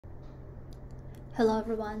Hello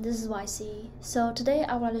everyone, this is YC. So today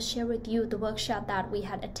I want to share with you the workshop that we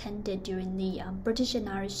had attended during the British and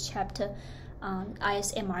Irish chapter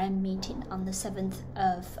ISMRM meeting on the 7th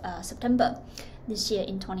of September this year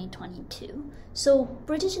in 2022. So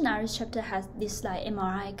British and Irish chapter has this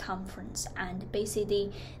MRI conference, and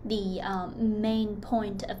basically the main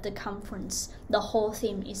point of the conference, the whole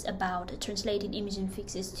theme is about translating imaging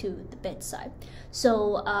fixes to the bedside.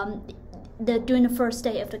 So during the first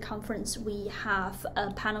day of the conference, we have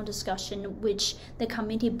a panel discussion which the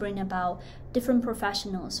committee bring about different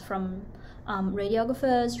professionals from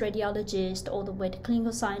radiographers, radiologists, all the way to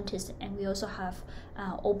clinical scientists, and we also have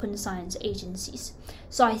open science agencies.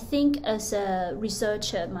 So I think as a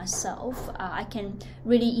researcher myself, I can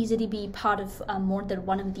really easily be part of more than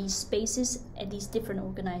one of these spaces at these different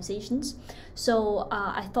organizations. So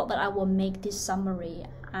I thought that I will make this summary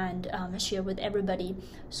and share with everybody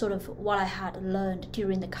sort of what I had learned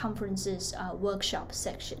during the conference's workshop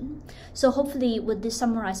section. So hopefully with this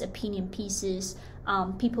summarized opinion pieces,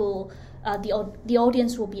 the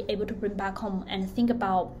audience will be able to bring back home and think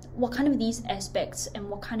about what kind of these aspects and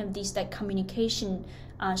what kind of these communication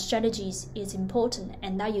strategies is important,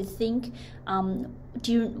 and that you think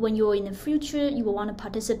when you're in the future you will want to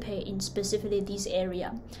participate in specifically this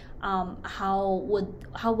area. How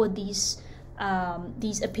would these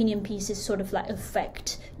opinion pieces sort of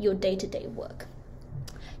affect your day-to-day work?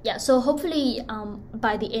 Yeah, so hopefully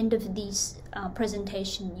by the end of this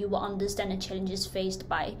presentation, you will understand the challenges faced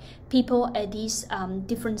by people at these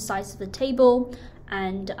different sides of the table,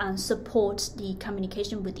 and support the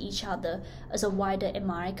communication with each other as a wider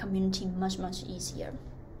MRI community much easier.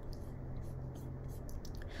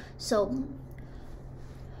 So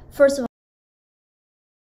first of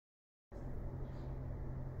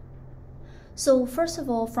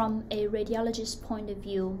all, from a radiologist's point of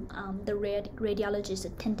view, the radiologist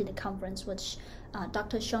attended the conference, which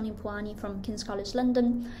Dr. Shoni Puani from King's College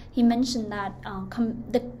London. He mentioned that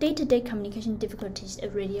the day-to-day communication difficulties a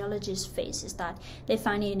radiologist face is that they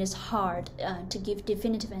find it is hard to give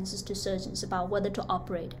definitive answers to surgeons about whether to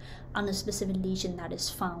operate on a specific lesion that is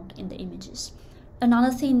found in the images.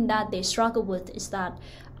 Another thing that they struggle with is that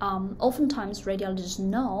oftentimes radiologists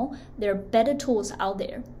know there are better tools out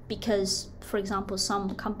there, because, for example,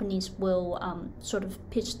 some companies will sort of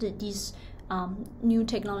pitch these new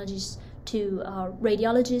technologies to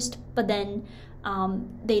radiologists, but then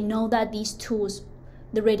they know that these tools,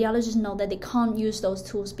 the radiologists know that they can't use those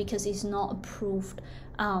tools because it's not approved,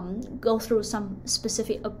 go through some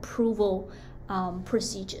specific approval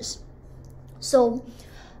procedures. So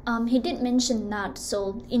he did mention that,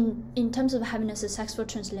 so in terms of having a successful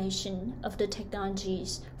translation of the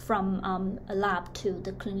technologies from a lab to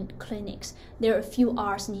the clinics, there are a few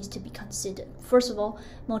R's needs to be considered. First of all,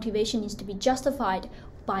 motivation needs to be justified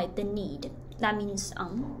by the need. That means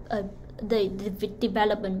the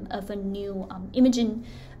development of a new imaging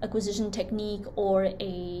acquisition technique or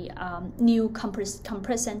a new compressed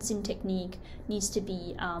sensing technique needs to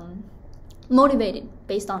be motivated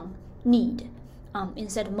based on need.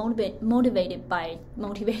 Instead of motivated by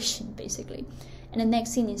motivation, basically. And the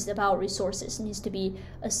next thing is about resources. It needs to be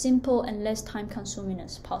as simple and less time-consuming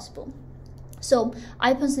as possible. So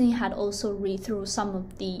I personally had also read through some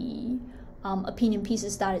of the opinion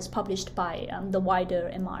pieces that is published by the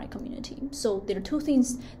wider MRI community. So there are two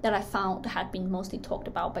things that I found had been mostly talked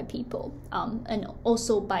about by people, and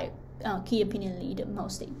also by key opinion leader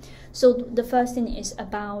mostly. So the first thing is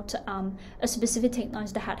about a specific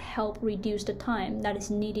technology that had helped reduce the time that is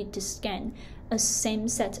needed to scan a same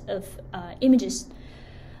set of images.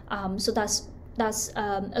 So that's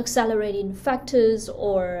accelerating factors,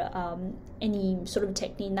 or any sort of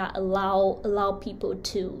technique that allow people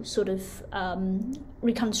to sort of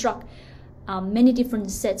reconstruct many different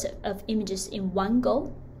sets of images in one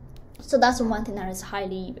go. So that's one thing that is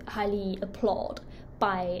highly applauded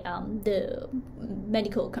by the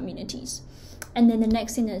medical communities. And then the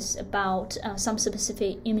next thing is about some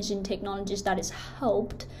specific imaging technologies that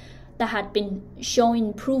had been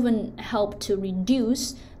showing proven help to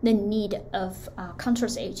reduce the need of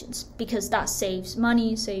contrast agents, because that saves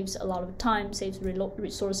money, saves a lot of time, saves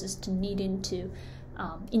resources to needing to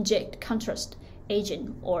inject contrast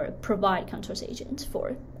agent or provide contrast agents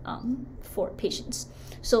for patients.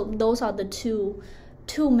 So those are the two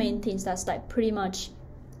main things that's pretty much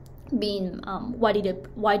being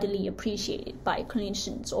widely appreciated by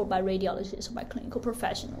clinicians or by radiologists or by clinical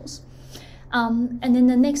professionals. And then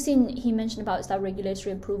the next thing he mentioned about is that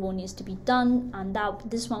regulatory approval needs to be done, and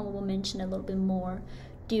this one we will mention a little bit more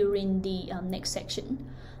during the next section.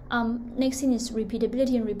 Next thing is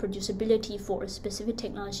repeatability and reproducibility for a specific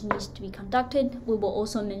technology needs to be conducted. We will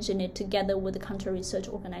also mention it together with the country research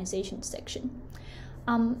organization section.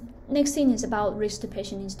 Next thing is about risk to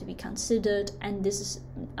patient needs to be considered, and this is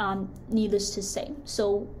needless to say.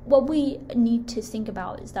 So what we need to think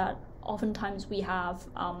about is that oftentimes we have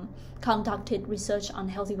conducted research on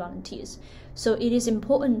healthy volunteers. So it is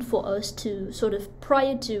important for us to sort of,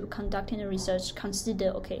 prior to conducting the research, consider,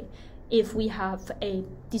 okay, if we have a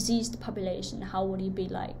diseased population, how would it be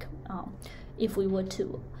like if we were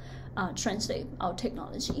to translate our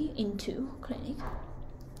technology into clinic?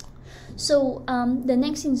 So the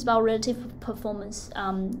next thing is about relative performance.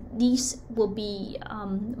 These will be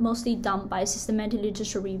mostly done by systematic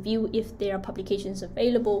literature review if there are publications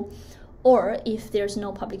available, or if there's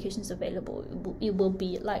no publications available, it will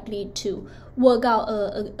be likely to work out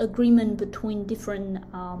an agreement between different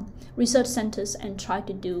research centers and try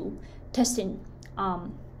to do testing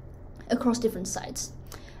across different sites.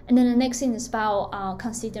 And then the next thing is about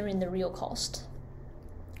considering the real cost.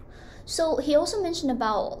 So he also mentioned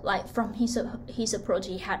about, like, from his approach,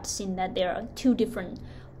 he had seen that there are two different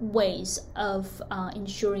ways of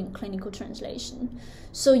ensuring clinical translation.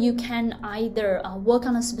 So you can either work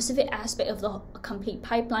on a specific aspect of the complete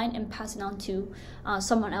pipeline and pass it on to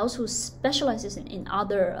someone else who specializes in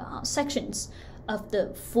other sections of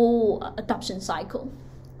the full adoption cycle,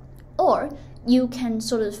 or you can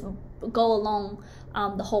sort of go along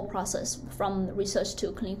the whole process from research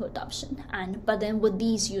to clinical adoption. But then with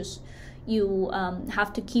these, you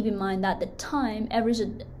have to keep in mind that the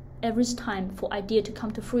average time for idea to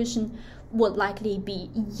come to fruition would likely be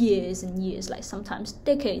years and years, like sometimes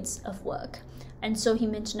decades of work. And so he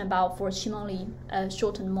mentioned about for Shimoli,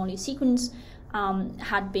 shortened Molly sequence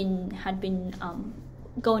had been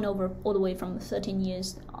going over all the way from 13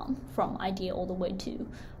 years from idea all the way to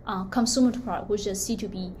consumer to product, which is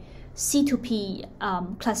C2P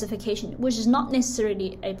classification, which is not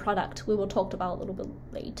necessarily a product. We will talk about a little bit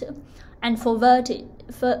later. And for verdict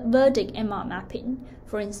MR mapping,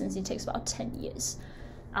 for instance, it takes about 10 years.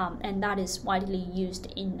 And that is widely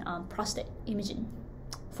used in prostate imaging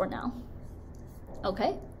for now.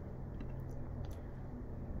 Okay.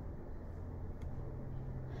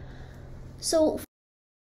 So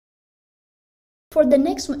for the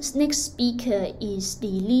next speaker is the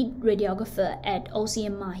lead radiographer at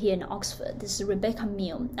ISMRM here in Oxford. This is Rebecca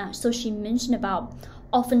Mill. So she mentioned about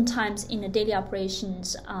oftentimes in the daily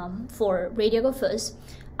operations for radiographers,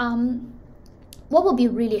 what will be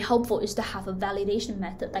really helpful is to have a validation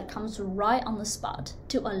method that comes right on the spot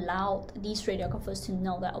to allow these radiographers to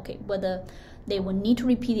know that, okay, whether they will need to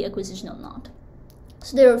repeat the acquisition or not.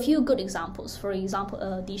 So there are a few good examples. For example,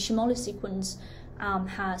 the Shimoli sequence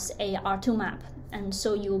has a R2 map, and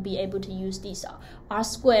so you will be able to use this R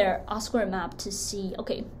square map to see,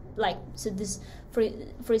 okay, like, so this,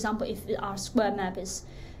 for example, if the R square map is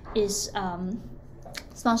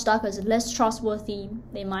much darker, is less trustworthy,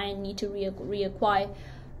 they might need to reacquire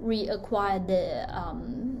the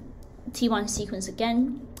T1 sequence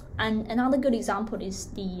again. And another good example is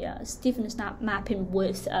the stiffness mapping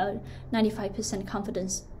with 95%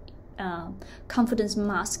 confidence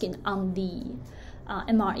masking on the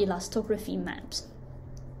MR elastography maps.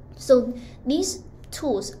 So these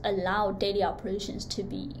tools allow daily operations to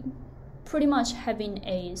be pretty much having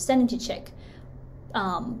a sanity check,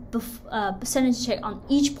 sanity check on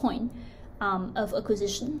each point of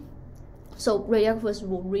acquisition. So radiographers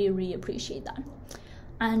will really appreciate that.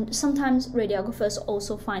 And sometimes radiographers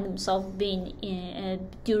also find themselves being in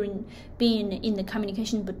the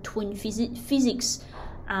communication between physicists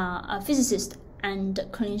and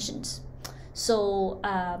clinicians. So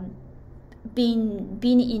being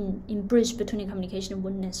in bridge between the communication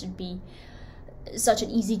wouldn't necessarily be such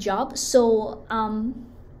an easy job. So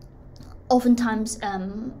oftentimes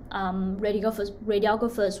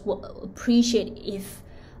radiographers will appreciate if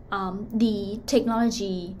the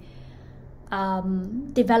technology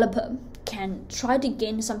developer can try to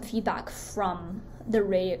gain some feedback from the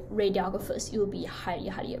radiographers. It will be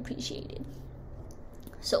highly appreciated.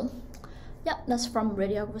 So yeah, that's from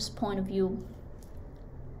radiographer's point of view.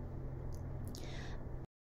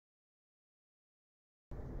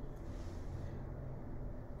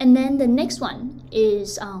 And then the next one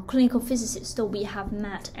is clinical physicists. So we have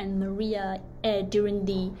Matt and Maria during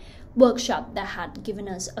the workshop that had given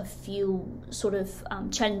us a few sort of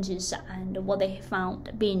challenges and what they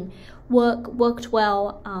found being worked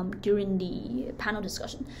well during the panel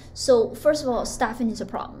discussion. So first of all, staffing is a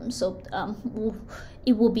problem. So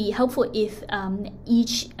it will be helpful if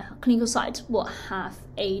each clinical site will have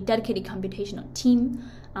a dedicated computational team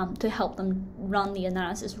to help them run the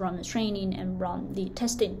analysis, run the training, and run the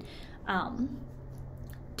testing,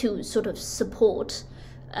 to sort of support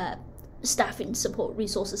staffing, support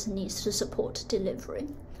resources and needs to support delivery.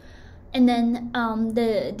 And then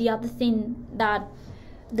the other thing that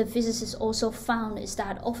the physicists also found is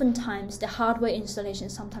that oftentimes the hardware installation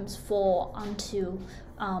sometimes fall onto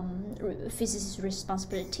physicists'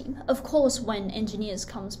 responsibility. Of course, when engineers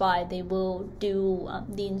comes by, they will do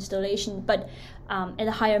the installation, but at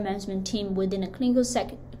a higher management team within a clinical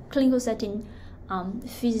setting,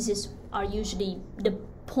 physicists are usually the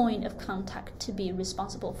point of contact to be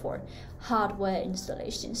responsible for hardware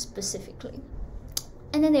installation specifically.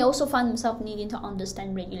 And then they also find themselves needing to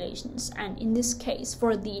understand regulations. And in this case,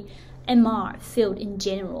 for the MR field in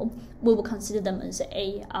general, we will consider them as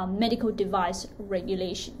a medical device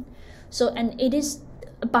regulation. So, and it is,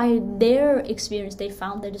 by their experience, they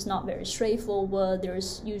found that it's not very straightforward.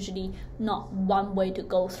 There's usually not one way to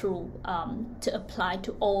go through to apply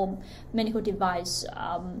to all medical device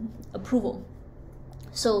approval.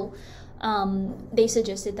 So they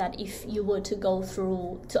suggested that if you were to go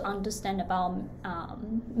through to understand about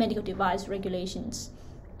medical device regulations,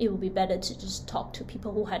 it would be better to just talk to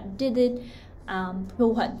people who had did it,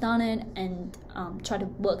 people who had done it, and try to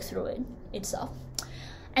work through it itself.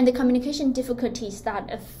 And the communication difficulties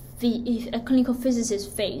that a clinical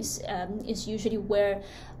physicist face is usually where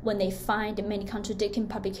when they find many contradicting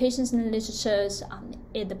publications in the literatures,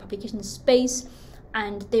 in the publication space,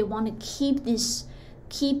 and they want to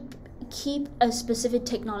keep a specific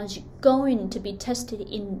technology going to be tested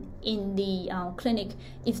in the clinic.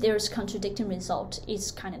 If there's contradicting result,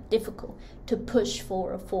 it's kind of difficult to push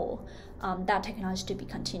for that technology to be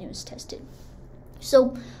continuous tested.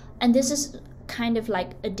 So, and this is kind of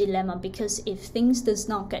like a dilemma, because if things does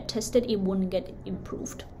not get tested, it wouldn't get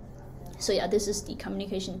improved. So yeah, this is the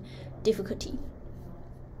communication difficulty.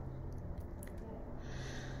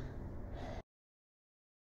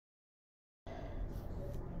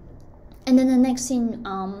 And then the next thing,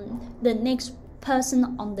 the next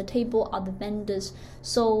person on the table are the vendors.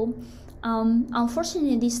 So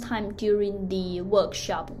unfortunately, this time during the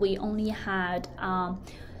workshop, we only had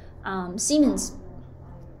Siemens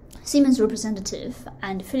representative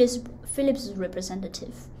and Philips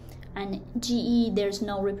representative, and GE, there's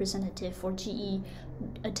no representative for GE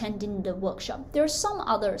attending the workshop. There are some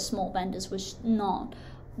other small vendors which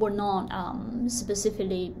were not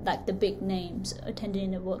specifically like the big names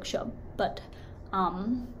attending the workshop, but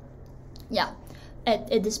yeah,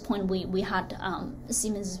 at this point we had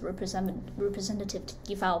Siemens representative to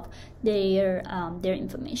give out their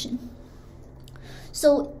information.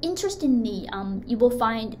 So interestingly, you will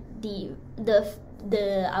find I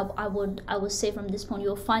would say from this point,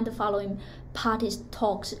 you'll find the following parties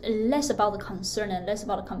talks less about the concern and less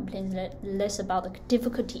about the complaints, less about the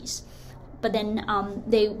difficulties, but then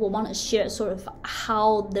they will want to share sort of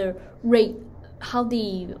how the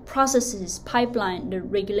processes, pipeline, the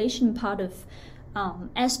regulation part of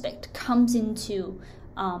aspect comes into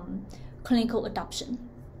clinical adoption.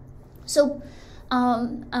 So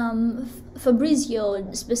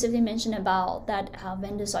Fabrizio specifically mentioned about that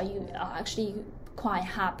vendors are actually quite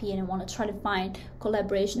happy and want to try to find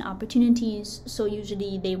collaboration opportunities. So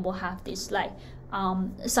usually they will have this like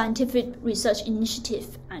scientific research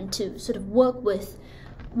initiative and to sort of work with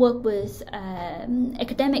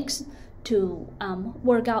academics to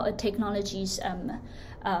work out a technology's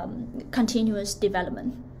continuous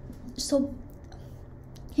development. So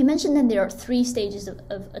he mentioned that there are 3 stages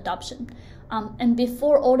of adoption. And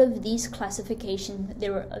before all of these classifications,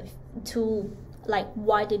 there were 2 like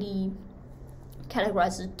widely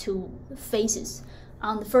categorized 2 phases.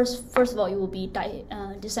 First of all, it will be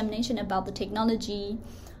dissemination about the technology,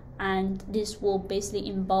 and this will basically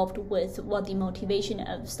involved with what the motivation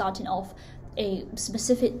of starting off a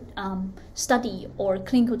specific study or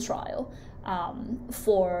clinical trial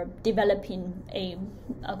for developing a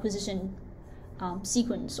acquisition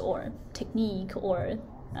sequence or technique or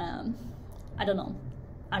a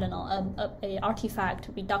artifact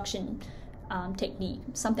reduction technique,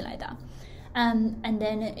 something like that. And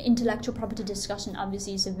then intellectual property discussion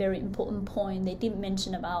obviously is a very important point. They did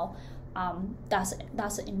mention about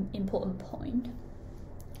that's an important point.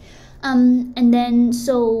 And then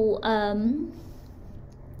so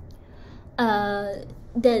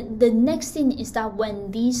the next thing is that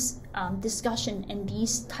when these discussion and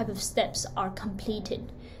these type of steps are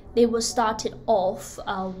completed, they will start it off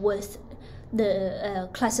with the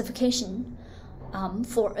classification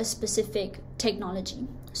for a specific technology.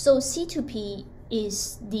 So C2P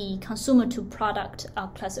is the consumer to product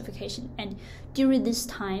classification, and during this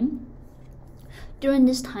time, during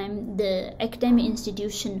this time, the academic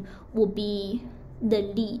institution will be the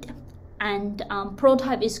lead, and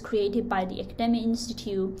prototype is created by the academic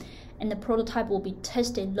institute, and the prototype will be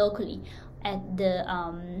tested locally at the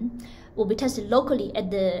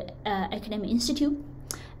academic institute,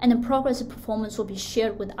 and the progress of performance will be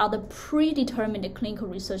shared with other predetermined clinical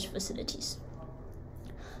research facilities.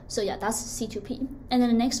 So yeah, that's C2P. And then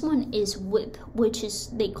the next one is WIP, which is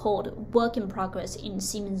they called work in progress in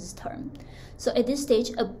Siemens' term. So at this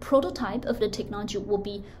stage, a prototype of the technology will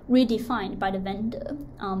be redefined by the vendor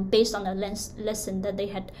based on the lesson that they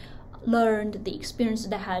had learned, the experience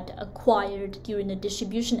they had acquired during the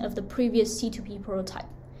distribution of the previous C2P prototype,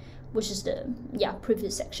 which is the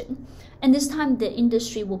previous section. And this time the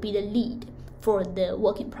industry will be the lead for the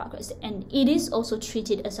work in progress, and it is also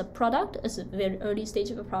treated as a product, as a very early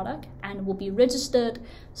stage of a product, and will be registered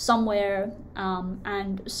somewhere,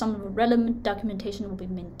 and some relevant documentation will be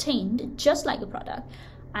maintained just like a product,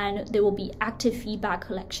 and there will be active feedback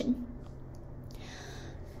collection.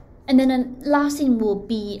 And then the last thing will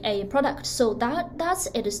be a product. So that's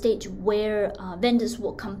at a stage where vendors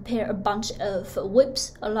will compare a bunch of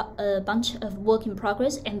WIPs, a bunch of work in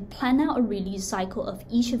progress, and plan out a release cycle of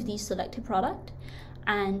each of these selected products.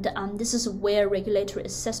 And this is where regulatory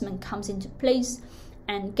assessment comes into place,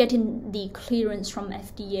 and getting the clearance from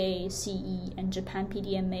FDA, CE, and Japan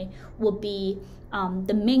PDMA will be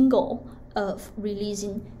the main goal of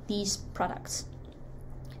releasing these products.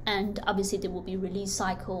 And obviously there will be release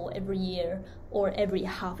cycle every year or every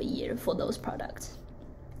half a year for those products.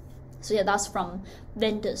 So yeah, that's from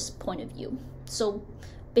vendors' point of view. So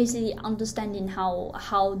basically understanding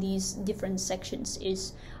how these different sections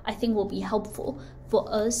is, I think, will be helpful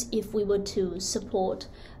for us if we were to support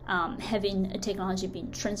having a technology being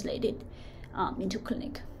translated into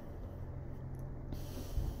clinic.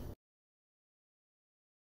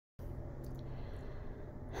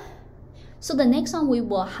 So the next one, we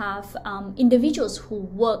will have individuals who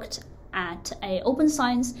worked at a open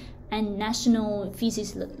science and national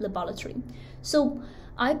physics laboratory. So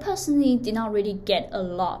I personally did not really get a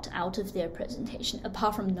lot out of their presentation,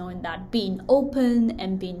 apart from knowing that being open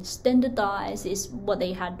and being standardized is what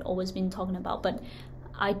they had always been talking about. But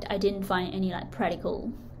I didn't find any like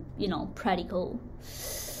practical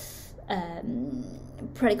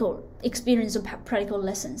experience or practical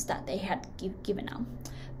lessons that they had given out.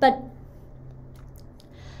 But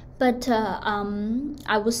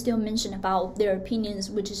I will still mention about their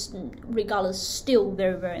opinions, which is regardless still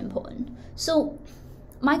very, very important. So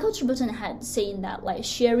Michael Tributon had saying that like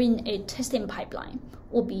sharing a testing pipeline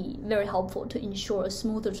will be very helpful to ensure a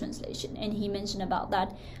smoother translation, and he mentioned about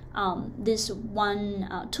that this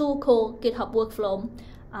one tool called GitHub Workflow,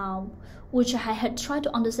 which I had tried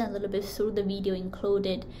to understand a little bit through the video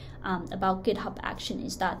included about GitHub Action,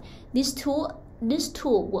 is that this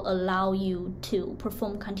tool will allow you to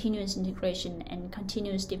perform continuous integration and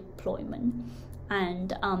continuous deployment,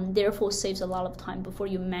 and therefore saves a lot of time before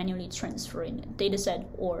you manually transfer in a dataset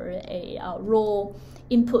or a raw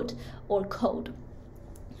input or code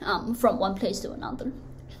from one place to another.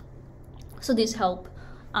 So this help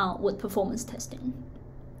with performance testing.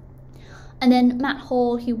 And then Matt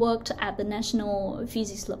Hall, he worked at the National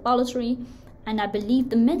Physics Laboratory, and I believe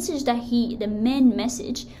the main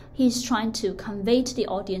message he's trying to convey to the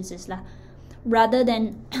audience is that rather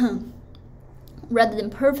than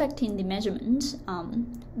perfecting the measurement,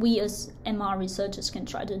 we as MR researchers can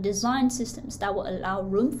try to design systems that will allow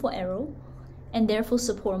room for error and therefore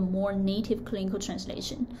support more native clinical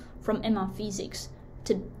translation from MR physics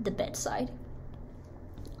to the bedside.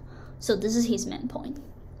 So this is his main point.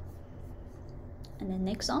 And then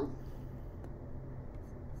next on.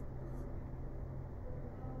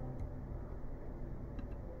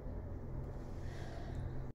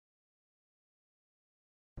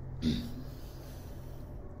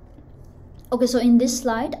 Okay, so in this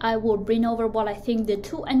slide, I will bring over what I think the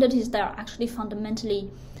two entities that are actually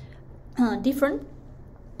fundamentally different,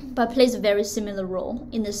 but plays a very similar role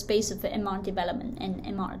in the space of MR development and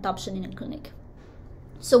MR adoption in a clinic.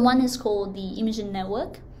 So one is called the imaging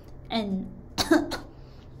network, and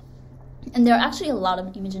and there are actually a lot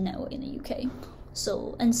of imaging network in the UK.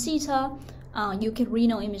 So NCTA, UK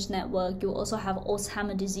Renal Image Network. You also have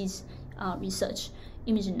Alzheimer's disease research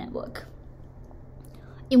imaging network,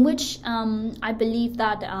 in which I believe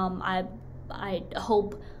that I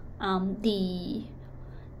hope the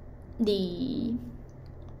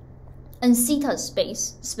NCTA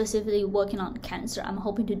space, specifically working on cancer, I'm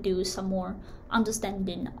hoping to do some more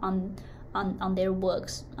understanding on their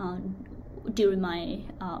works during my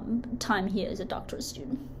time here as a doctoral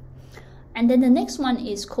student. And then the next one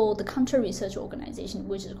is called the Contrary Research Organization,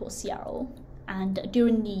 which is called CRO. And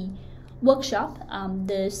during the workshop,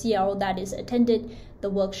 the CRO that is attended the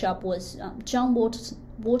workshop was John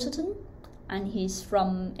Waterton, and he's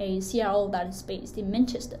from a CRO that is based in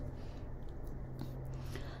Manchester.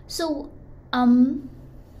 So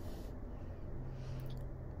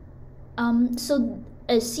so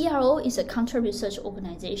a CRO is a contract research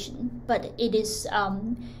organization, but it is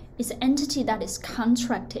it's an entity that is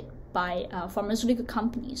contracted by pharmaceutical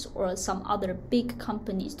companies or some other big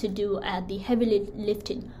companies to do the heavy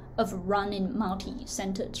lifting of running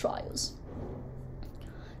multi-center trials.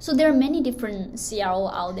 So there are many different CRO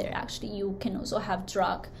out there. Actually, you can also have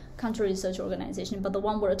drug contract research organization, but the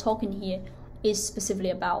one we're talking here is specifically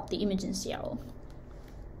about the imaging CRO.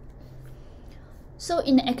 So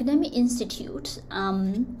in an academic institute,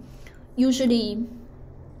 usually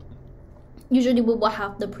we will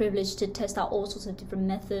have the privilege to test out all sorts of different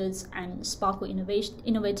methods and sparkle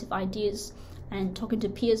innovative ideas and talking to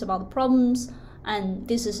peers about the problems. And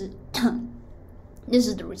this is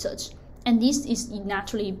the research. And this is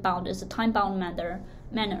naturally bound as a time-bound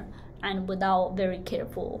manner and without very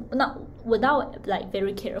careful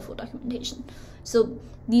documentation. So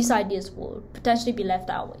these ideas will potentially be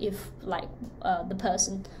left out if the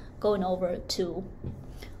person going over to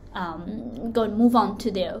move on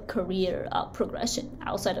to their career progression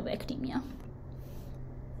outside of academia.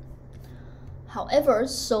 However,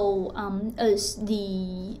 so as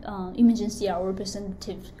the imaging CRO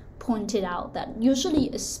representative pointed out, that usually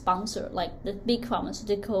a sponsor, like the big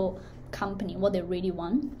pharmaceutical company, what they really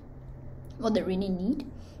want, what they really need,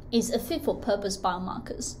 is a fit-for-purpose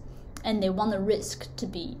biomarkers, and they want the risk to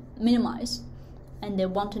be minimized, and they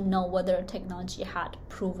want to know whether technology had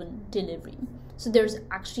proven delivery. So there's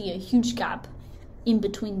actually a huge gap in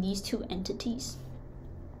between these two entities.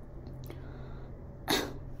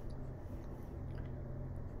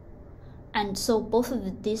 And so both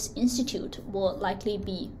of this institute will likely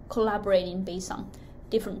be collaborating based on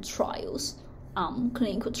different trials,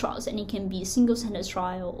 clinical trials, and it can be a single-center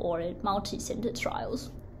trial or multi-center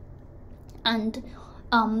trials. And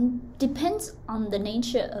depends on the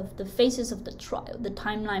nature of the phases of the trial. The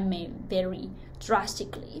timeline may vary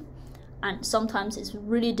drastically, and sometimes it's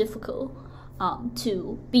really difficult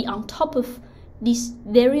to be on top of this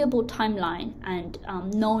variable timeline and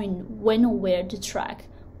knowing when or where to track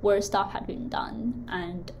where stuff had been done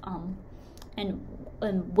and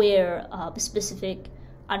where specific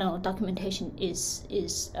documentation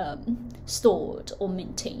is stored or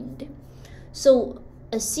maintained. So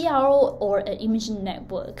a CRO or an imaging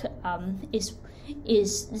network is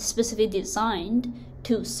specifically designed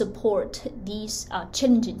to support these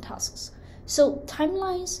challenging tasks. So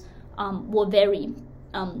timelines will vary.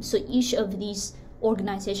 So each of these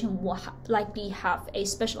organizations will likely have a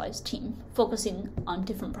specialized team focusing on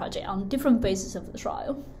different projects on different phases of the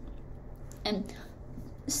trial, and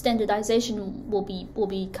standardization will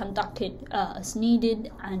be conducted as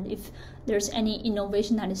needed. And if there's any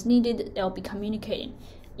innovation that is needed, they'll be communicating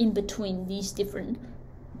in between these different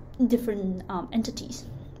entities.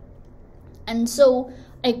 And so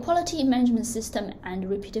a quality management system and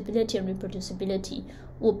repeatability and reproducibility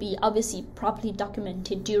will be obviously properly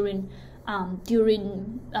documented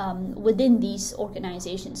within these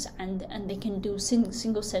organizations, and they can do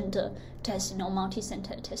single center testing or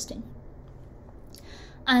multi-center testing.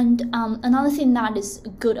 And another thing that is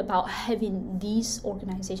good about having these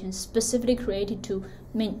organizations specifically created to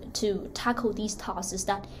tackle these tasks is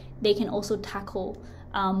that they can also tackle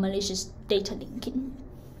malicious data linking.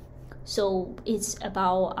 So it's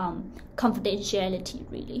about confidentiality,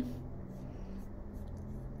 really.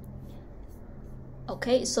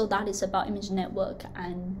 Okay, so that is about image network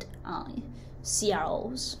and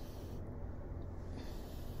CROs.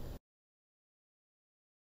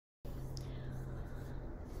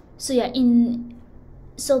 So yeah,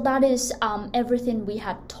 so that is everything we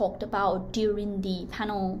had talked about during the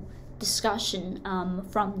panel discussion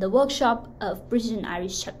from the workshop of British and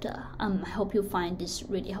Irish chapter. I hope you find this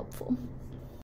really helpful.